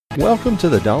Welcome to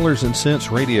the Dollars and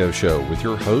Cents Radio Show with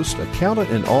your host, accountant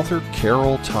and author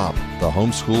Carol Topp, the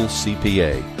homeschool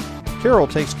CPA. Carol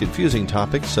takes confusing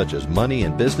topics such as money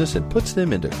and business and puts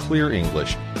them into clear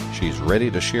English. She's ready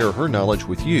to share her knowledge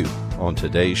with you on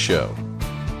today's show.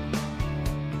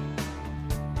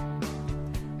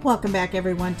 Welcome back,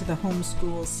 everyone, to the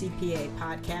Homeschool CPA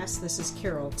podcast. This is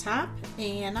Carol Topp,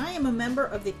 and I am a member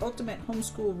of the Ultimate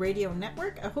Homeschool Radio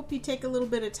Network. I hope you take a little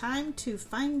bit of time to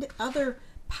find other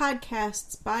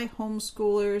podcasts by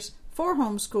homeschoolers for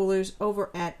homeschoolers over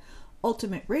at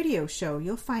Ultimate Radio Show.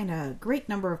 You'll find a great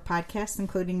number of podcasts,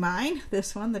 including mine,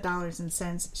 this one, the Dollars and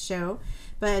Cents Show,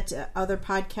 but other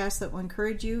podcasts that will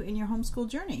encourage you in your homeschool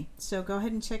journey. So go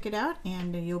ahead and check it out,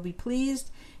 and you'll be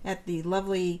pleased at the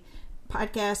lovely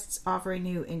podcasts offering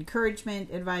you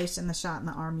encouragement, advice, and the shot in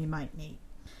the arm you might need.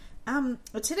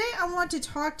 Today I want to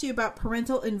talk to you about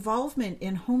parental involvement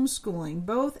in homeschooling,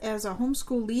 both as a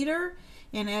homeschool leader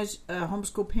and as a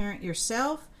homeschool parent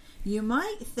yourself. You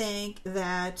might think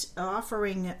that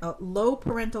offering low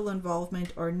parental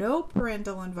involvement or no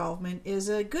parental involvement is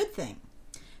a good thing.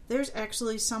 There's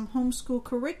actually some homeschool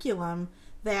curriculum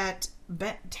that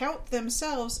tout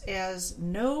themselves as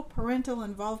no parental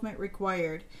involvement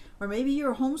required. Or maybe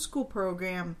your homeschool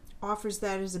program offers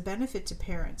that as a benefit to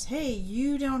parents. Hey,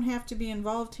 you don't have to be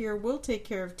involved here. We'll take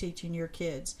care of teaching your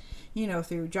kids,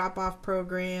 through drop-off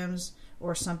programs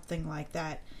or something like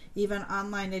that. Even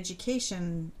online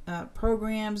education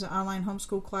programs, online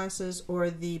homeschool classes, or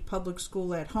the public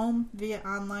school at home via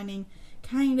onlining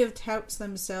kind of touts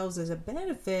themselves as a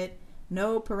benefit,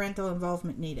 no parental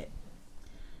involvement needed.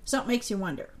 So it makes you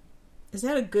wonder, is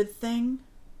that a good thing?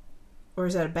 Or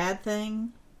is that a bad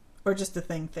thing? Or just a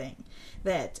thing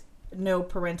that no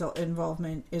parental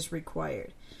involvement is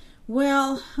required?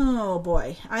 Well, oh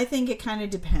boy, I think it kind of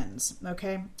depends,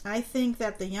 okay? I think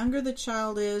that the younger the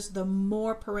child is, the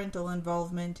more parental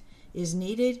involvement is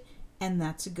needed, and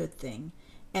that's a good thing.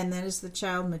 And then as the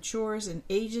child matures and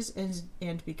ages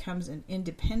and becomes an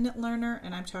independent learner,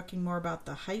 and I'm talking more about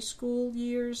the high school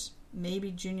years,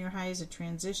 maybe junior high is a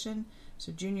transition,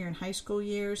 so junior and high school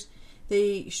years,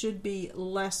 they should be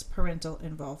less parental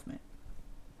involvement.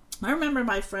 I remember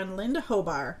my friend Linda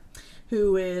Hobar,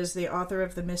 who is the author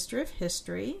of The Mystery of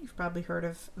History. You've probably heard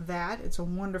of that. It's a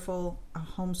wonderful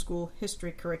homeschool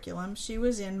history curriculum. She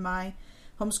was in my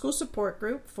homeschool support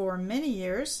group for many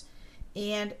years,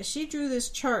 and she drew this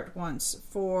chart once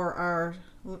for our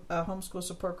homeschool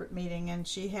support group meeting, and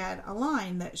she had a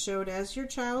line that showed as your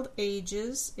child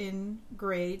ages in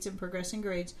grades and progressing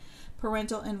grades,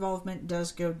 parental involvement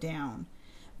does go down.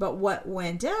 But what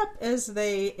went up as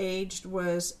they aged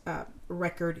was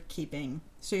record keeping.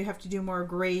 So you have to do more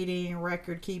grading,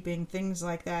 record keeping, things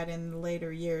like that in the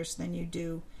later years than you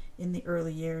do in the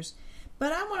early years.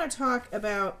 But I want to talk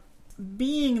about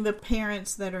being the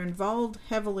parents that are involved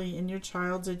heavily in your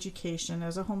child's education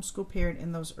as a homeschool parent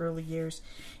in those early years.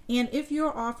 And if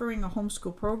you're offering a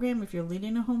homeschool program, if you're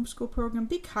leading a homeschool program,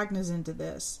 be cognizant of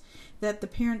this, that the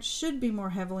parents should be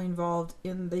more heavily involved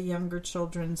in the younger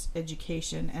children's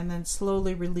education and then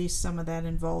slowly release some of that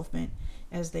involvement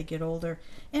as they get older.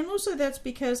 And mostly that's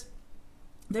because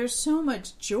there's so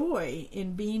much joy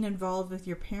in being involved with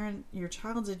your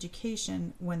child's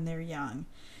education when they're young.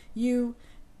 You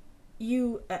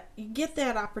get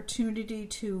that opportunity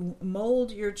to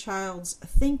mold your child's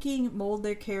thinking, mold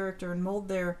their character, and mold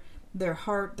their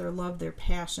heart, their love, their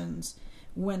passions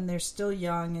when they're still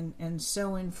young and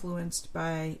so influenced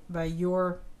by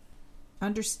your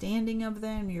understanding of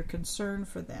them, your concern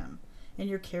for them, and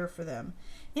your care for them.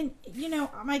 And,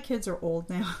 my kids are old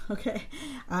now, okay?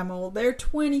 I'm old. They're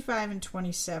 25 and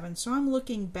 27, so I'm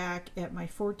looking back at my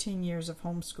 14 years of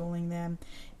homeschooling them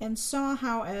and saw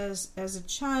how as a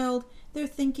child, their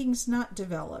thinking's not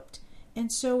developed. And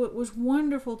so it was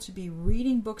wonderful to be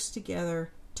reading books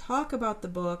together, talk about the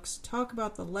books, talk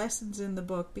about the lessons in the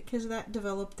book, because that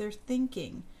developed their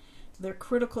thinking, their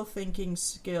critical thinking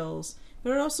skills,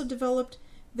 but it also developed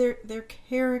their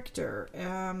character,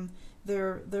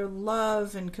 their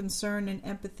love and concern and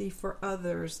empathy for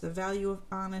others, the value of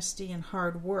honesty and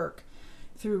hard work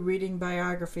through reading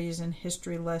biographies and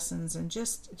history lessons, and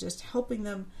just helping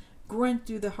them grunt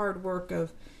through the hard work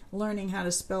of learning how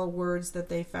to spell words that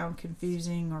they found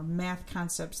confusing or math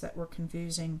concepts that were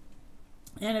confusing.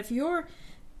 And if you're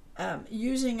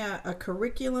using a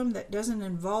curriculum that doesn't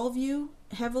involve you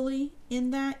heavily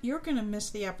in that, you're going to miss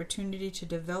the opportunity to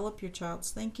develop your child's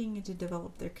thinking and to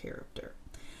develop their character.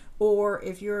 Or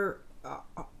if you're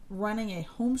running a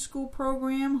homeschool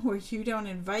program where you don't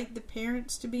invite the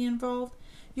parents to be involved,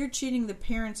 you're cheating the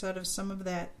parents out of some of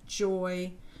that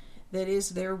joy that is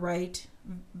their right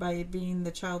by being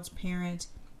the child's parent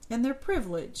and their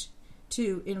privilege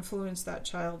to influence that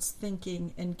child's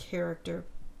thinking and character.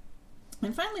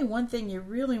 And finally, one thing you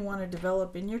really want to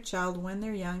develop in your child when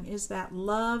they're young is that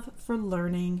love for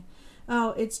learning.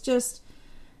 Oh, it's just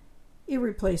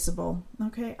irreplaceable.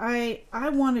 Okay, I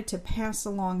wanted to pass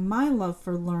along my love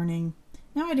for learning.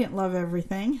 Now, I didn't love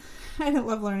everything. I didn't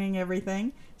love learning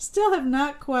everything. Still have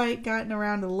not quite gotten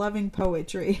around to loving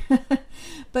poetry.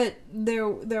 But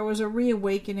there was a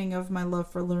reawakening of my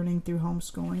love for learning through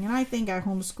homeschooling. And I think I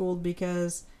homeschooled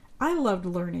because I loved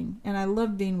learning and I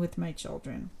loved being with my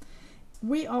children.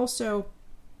 We also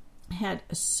had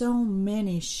so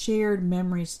many shared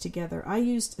memories together. I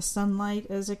used Sunlight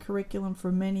as a curriculum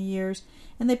for many years,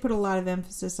 and they put a lot of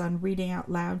emphasis on reading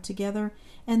out loud together.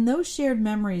 And those shared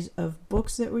memories of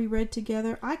books that we read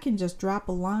together, I can just drop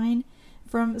a line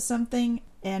from something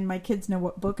and my kids know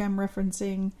what book I'm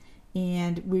referencing,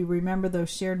 and we remember those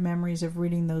shared memories of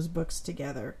reading those books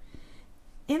together.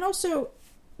 And also,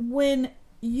 when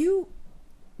you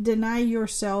deny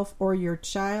yourself or your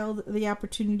child the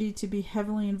opportunity to be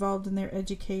heavily involved in their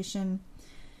education,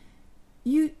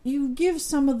 you give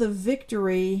some of the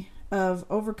victory of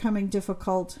overcoming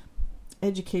difficult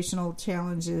educational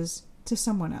challenges to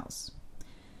someone else.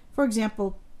 For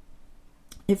example,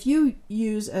 if you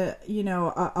use a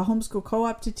homeschool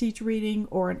co-op to teach reading,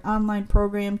 or an online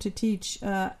program to teach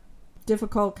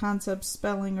difficult concepts,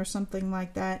 spelling, or something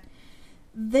like that,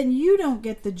 then you don't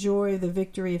get the joy, the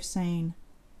victory of saying,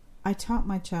 I taught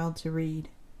my child to read.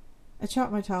 I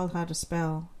taught my child how to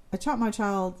spell. I taught my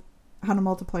child how to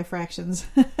multiply fractions.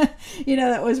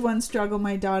 That was one struggle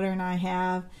my daughter and I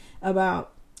have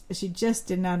about. She just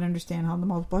did not understand how to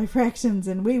multiply fractions.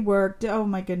 And we worked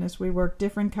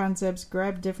different concepts,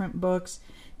 grabbed different books,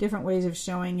 different ways of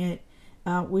showing it.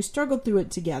 We struggled through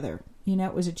it together.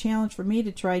 It was a challenge for me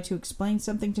to try to explain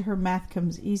something to her. Math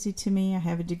comes easy to me. I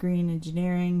have a degree in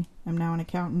engineering. I'm now an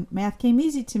accountant. Math came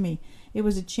easy to me. It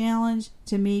was a challenge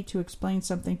to me to explain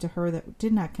something to her that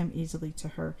did not come easily to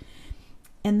her.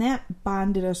 And that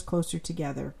bonded us closer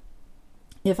together.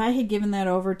 If I had given that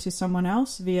over to someone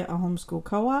else via a homeschool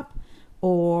co-op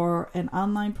or an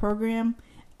online program,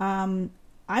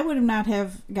 I would not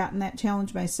have gotten that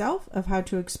challenge myself of how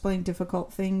to explain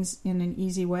difficult things in an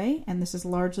easy way. And this is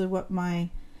largely what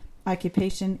my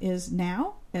occupation is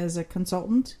now as a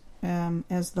consultant,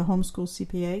 as the homeschool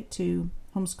CPA to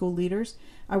homeschool leaders.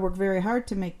 I work very hard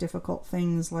to make difficult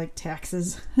things like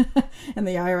taxes and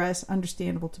the IRS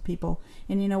understandable to people.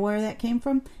 And you know where that came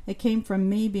from? It came from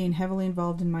me being heavily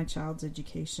involved in my child's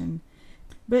education.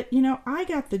 But, I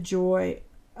got the joy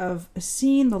of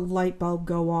seeing the light bulb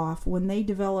go off when they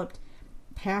developed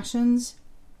passions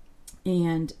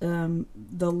and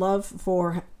the love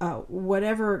for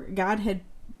whatever God had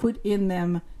put in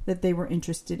them that they were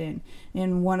interested in.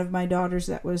 In one of my daughters,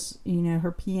 that was,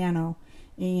 her piano.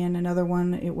 And another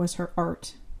one, it was her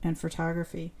art and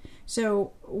photography.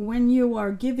 So when you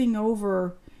are giving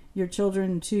over your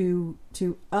children to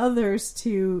others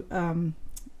to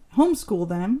homeschool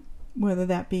them, whether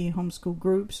that be homeschool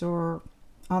groups or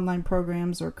online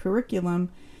programs or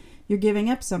curriculum, you're giving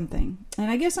up something.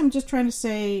 And I guess I'm just trying to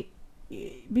say,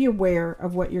 be aware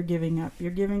of what you're giving up.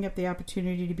 You're giving up the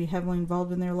opportunity to be heavily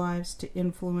involved in their lives, to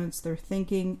influence their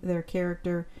thinking, their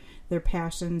character, their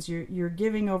passions. You're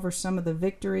giving over some of the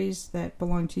victories that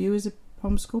belong to you as a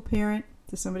homeschool parent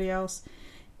to somebody else,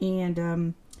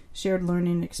 and shared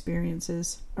learning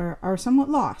experiences are somewhat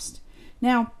lost.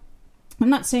 Now, I'm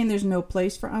not saying there's no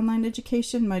place for online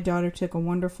education. My daughter took a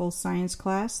wonderful science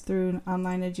class through an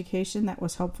online education that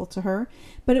was helpful to her,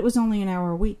 but it was only an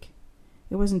hour a week.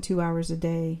 It wasn't 2 hours a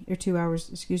day, or 2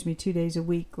 days a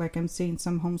week, like I'm seeing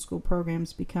some homeschool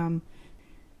programs become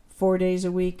 4 days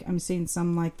a week. I'm seeing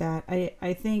some like that.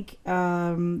 I think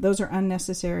those are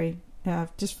unnecessary,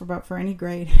 just for any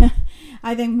grade.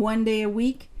 I think 1 day a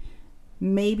week,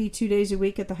 maybe 2 days a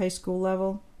week at the high school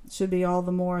level should be all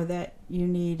the more that you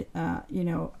need, a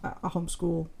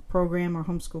homeschool program or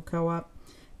homeschool co-op.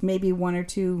 Maybe 1 or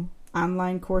 2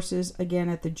 online courses, again,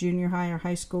 at the junior high or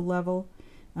high school level.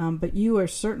 But you are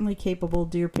certainly capable,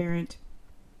 dear parent,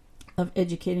 of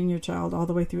educating your child all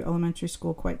the way through elementary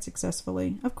school quite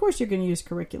successfully. Of course, you're going to use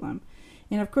curriculum.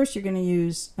 And of course, you're going to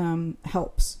use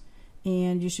helps.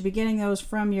 And you should be getting those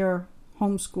from your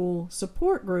homeschool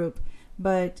support group.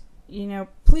 But,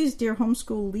 please, dear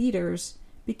homeschool leaders,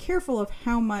 be careful of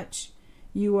how much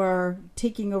you are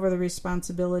taking over the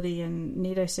responsibility and,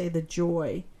 need I say, the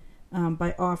joy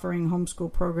by offering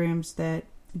homeschool programs that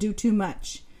do too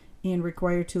much and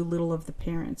require too little of the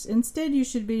parents. Instead, you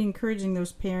should be encouraging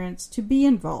those parents to be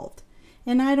involved.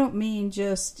 And I don't mean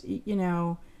just,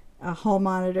 hall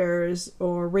monitors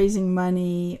or raising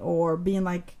money or being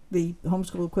like the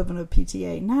homeschool equivalent of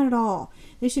PTA. Not at all.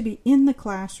 They should be in the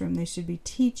classroom. They should be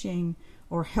teaching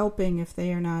or helping if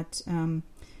they are not,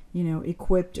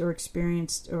 equipped or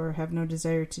experienced or have no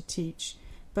desire to teach.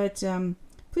 But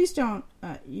please don't,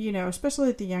 especially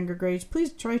at the younger grades,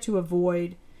 please try to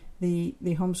avoid the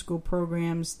homeschool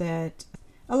programs that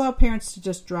allow parents to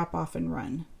just drop off and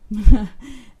run.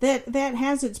 That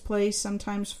has its place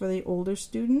sometimes for the older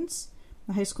students,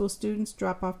 the high school students,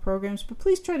 drop-off programs, but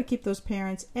please try to keep those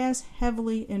parents as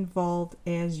heavily involved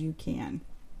as you can.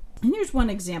 And here's one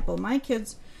example. My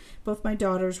kids, both my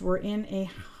daughters, were in a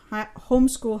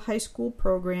homeschool high school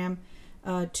program,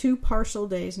 2 partial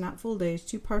days, not full days,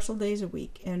 2 partial days a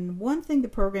week. And one thing the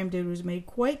program did was made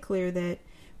quite clear that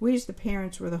we as the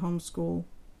parents were the homeschool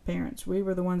parents. We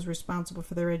were the ones responsible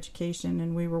for their education,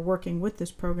 and we were working with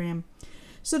this program.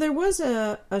 So there was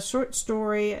a short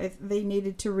story they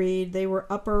needed to read. They were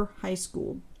upper high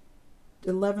school,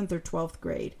 11th or 12th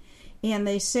grade. And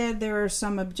they said there are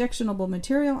some objectionable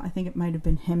material. I think it might have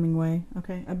been Hemingway.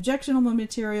 Okay, objectionable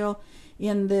material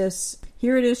in this.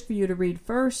 Here it is for you to read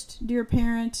first, dear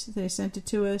parent. They sent it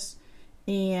to us.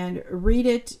 And read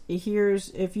it.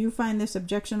 If you find this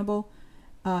objectionable,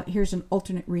 here's an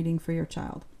alternate reading for your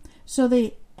child. So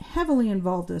they heavily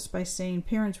involved us by saying,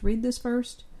 parents, read this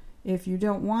first. If you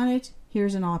don't want it,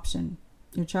 here's an option.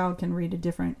 Your child can read a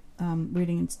different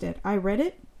reading instead. I read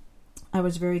it. I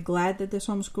was very glad that this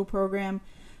homeschool program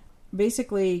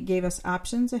basically gave us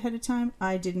options ahead of time.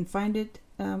 I didn't find it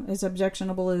as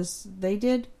objectionable as they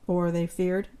did, or they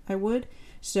feared I would.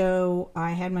 So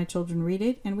I had my children read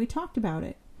it, and we talked about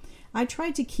it. I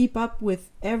tried to keep up with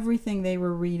everything they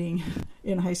were reading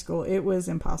in high school. It was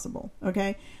impossible,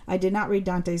 okay? I did not read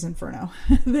Dante's Inferno.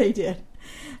 They did.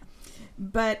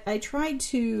 But I tried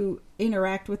to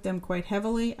interact with them quite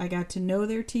heavily. I got to know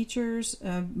their teachers,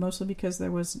 mostly because there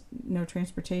was no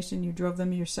transportation. You drove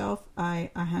them yourself.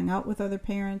 I hung out with other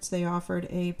parents. They offered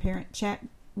a parent chat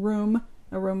room,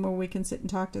 a room where we can sit and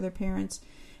talk to their parents.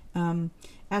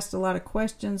 Asked a lot of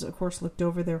questions, of course, looked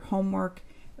over their homework,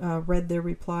 read their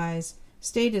replies,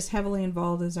 stayed as heavily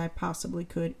involved as I possibly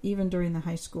could, even during the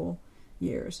high school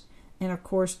years. And of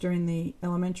course, during the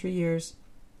elementary years,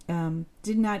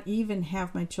 did not even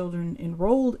have my children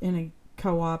enrolled in a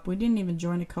co-op. We didn't even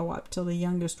join a co-op till the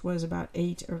youngest was about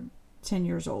 8 or 10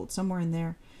 years old, somewhere in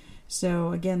there.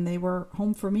 So again, they were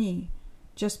home for me,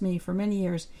 just me, for many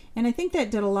years. And I think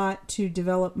that did a lot to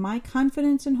develop my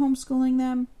confidence in homeschooling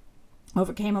them,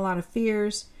 overcame a lot of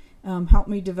fears, helped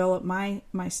me develop my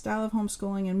style of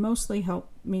homeschooling, and mostly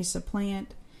helped me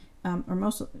supplant,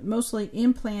 mostly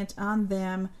implant on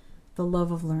them the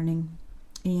love of learning.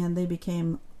 And they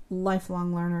became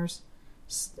lifelong learners,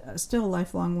 still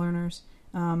lifelong learners,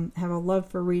 have a love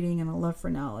for reading and a love for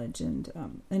knowledge, and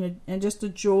just a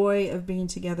joy of being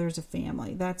together as a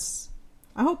family. I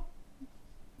hope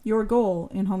your goal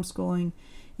in homeschooling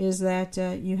is that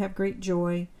you have great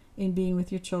joy in being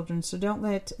with your children. So don't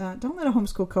let a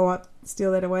homeschool co-op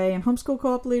steal that away. And homeschool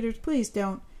co-op leaders, please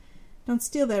don't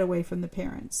steal that away from the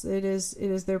parents. It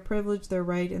is their privilege, their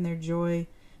right, and their joy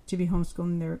to be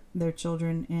homeschooling their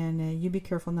children, and you be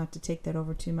careful not to take that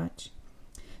over too much.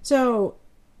 So,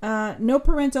 no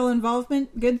parental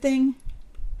involvement, good thing,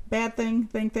 bad thing,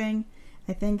 thing.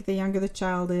 I think the younger the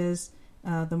child is,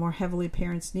 the more heavily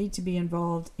parents need to be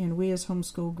involved, and we as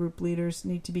homeschool group leaders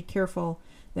need to be careful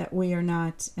that we are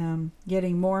not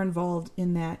getting more involved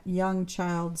in that young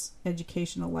child's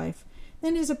educational life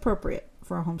than is appropriate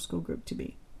for a homeschool group to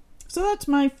be. So that's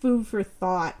my food for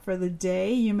thought for the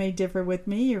day. You may differ with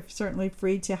me. You're certainly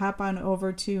free to hop on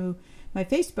over to my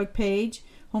Facebook page,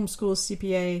 Homeschool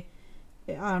CPA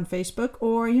on Facebook,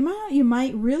 or you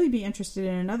might really be interested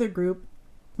in another group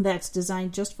that's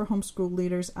designed just for homeschool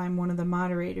leaders. I'm one of the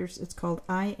moderators. It's called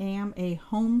I Am a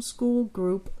Homeschool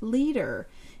Group Leader.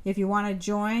 If you want to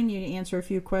join, you answer a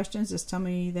few questions. Just tell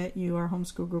me that you are a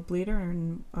homeschool group leader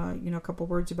and a couple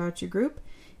words about your group.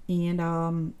 And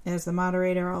as the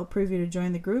moderator, I'll approve you to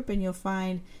join the group, and you'll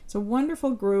find it's a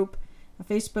wonderful group, a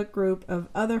Facebook group of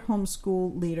other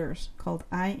homeschool leaders called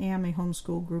I Am a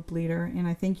Homeschool Group Leader. And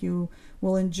I think you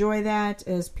will enjoy that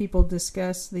as people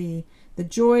discuss the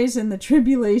joys and the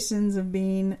tribulations of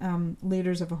being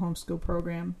leaders of a homeschool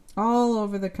program all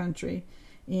over the country.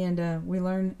 And we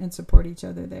learn and support each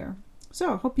other there.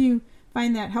 So I hope you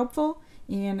find that helpful.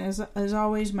 And as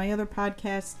always, my other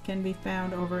podcasts can be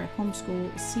found over at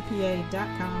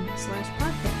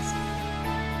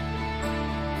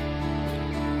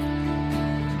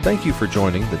homeschoolcpa.com/podcast. Thank you for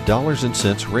joining the Dollars and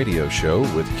Cents Radio Show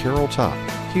with Carol Topp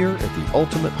here at the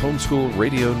Ultimate Homeschool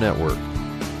Radio Network.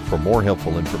 For more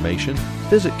helpful information,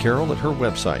 visit Carol at her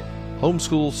website,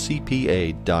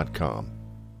 homeschoolcpa.com.